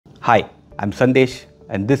Hi, I'm Sandesh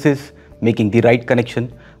and this is Making the Right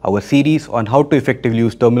Connection, our series on how to effectively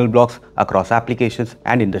use terminal blocks across applications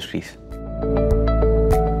and industries.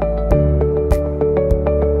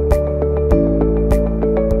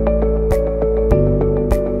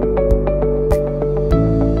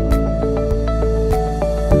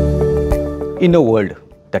 In a world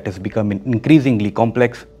that is becoming increasingly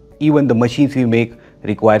complex, even the machines we make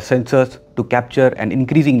require sensors to capture an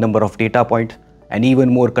increasing number of data points, and even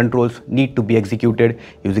more controls need to be executed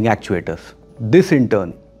using actuators. This in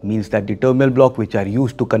turn means that the terminal blocks which are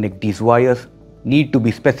used to connect these wires need to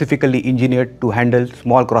be specifically engineered to handle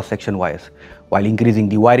small cross-section wires while increasing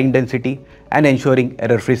the wiring density and ensuring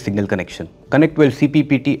error-free signal connection. Connectwell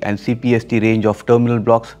CPPT and CPST range of terminal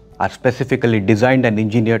blocks are specifically designed and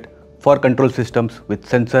engineered for control systems with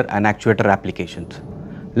sensor and actuator applications.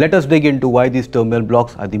 Let us dig into why these terminal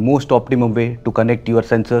blocks are the most optimum way to connect your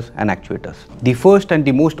sensors and actuators. The first and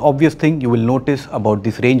the most obvious thing you will notice about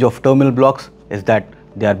this range of terminal blocks is that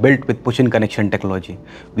they are built with push-in connection technology,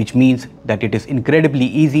 which means that it is incredibly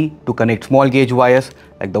easy to connect small gauge wires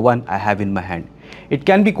like the one I have in my hand. It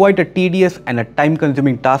can be quite a tedious and a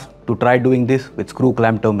time-consuming task to try doing this with screw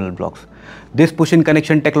clamp terminal blocks. This push-in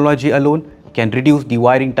connection technology alone can reduce the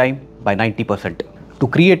wiring time by 90%. To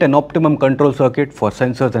create an optimum control circuit for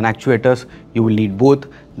sensors and actuators, you will need both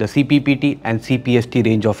the CPPT and CPST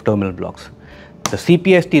range of terminal blocks. The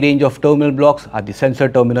CPST range of terminal blocks are the sensor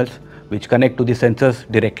terminals which connect to the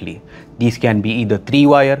sensors directly. These can be either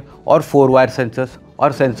 3-wire or 4-wire sensors or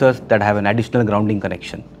sensors that have an additional grounding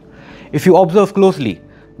connection. If you observe closely,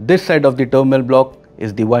 this side of the terminal block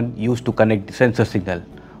is the one used to connect the sensor signal,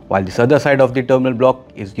 while this other side of the terminal block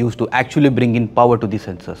is used to actually bring in power to the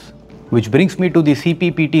sensors. Which brings me to the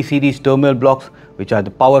CPPT series terminal blocks, which are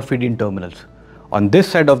the power feed-in terminals. On this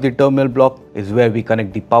side of the terminal block is where we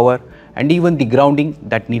connect the power and even the grounding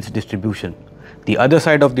that needs distribution. The other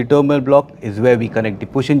side of the terminal block is where we connect the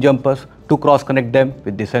push-in jumpers to cross-connect them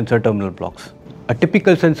with the sensor terminal blocks. A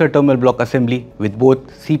typical sensor terminal block assembly with both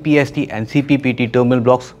CPST and CPPT terminal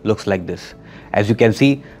blocks looks like this. As you can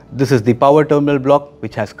see, this is the power terminal block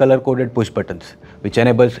which has color-coded push buttons, which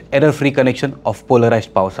enables error-free connection of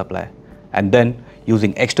polarized power supply. And then,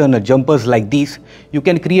 using external jumpers like these, you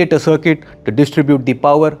can create a circuit to distribute the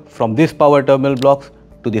power from this power terminal blocks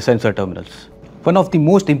to the sensor terminals. One of the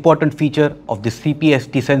most important features of the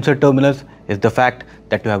CPST sensor terminals is the fact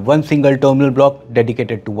that you have one single terminal block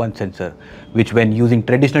dedicated to one sensor, which when using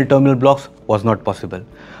traditional terminal blocks was not possible.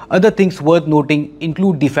 Other things worth noting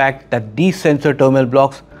include the fact that these sensor terminal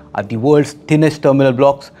blocks are the world's thinnest terminal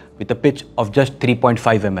blocks with a pitch of just 3.5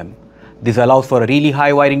 mm. This allows for a really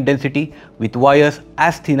high wiring density with wires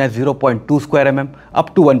as thin as 0.2 square mm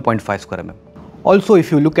up to 1.5 square mm. Also,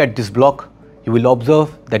 if you look at this block, you will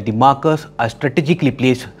observe that the markers are strategically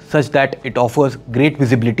placed such that it offers great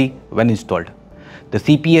visibility when installed. The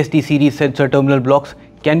CPST series sensor terminal blocks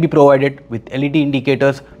can be provided with LED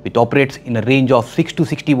indicators which operates in a range of 6 to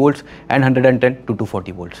 60 volts and 110 to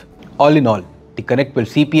 240 volts. All in all, the Connectwell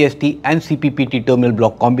CPST and CPPT terminal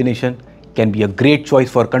block combination can be a great choice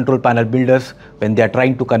for control panel builders when they are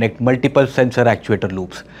trying to connect multiple sensor actuator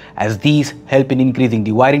loops, as these help in increasing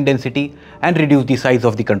the wiring density and reduce the size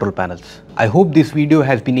of the control panels. I hope this video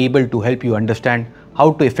has been able to help you understand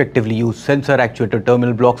how to effectively use sensor actuator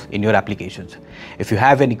terminal blocks in your applications. If you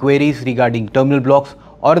have any queries regarding terminal blocks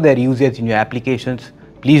or their usage in your applications,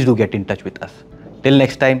 please do get in touch with us. Till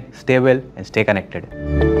next time, stay well and stay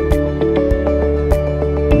connected.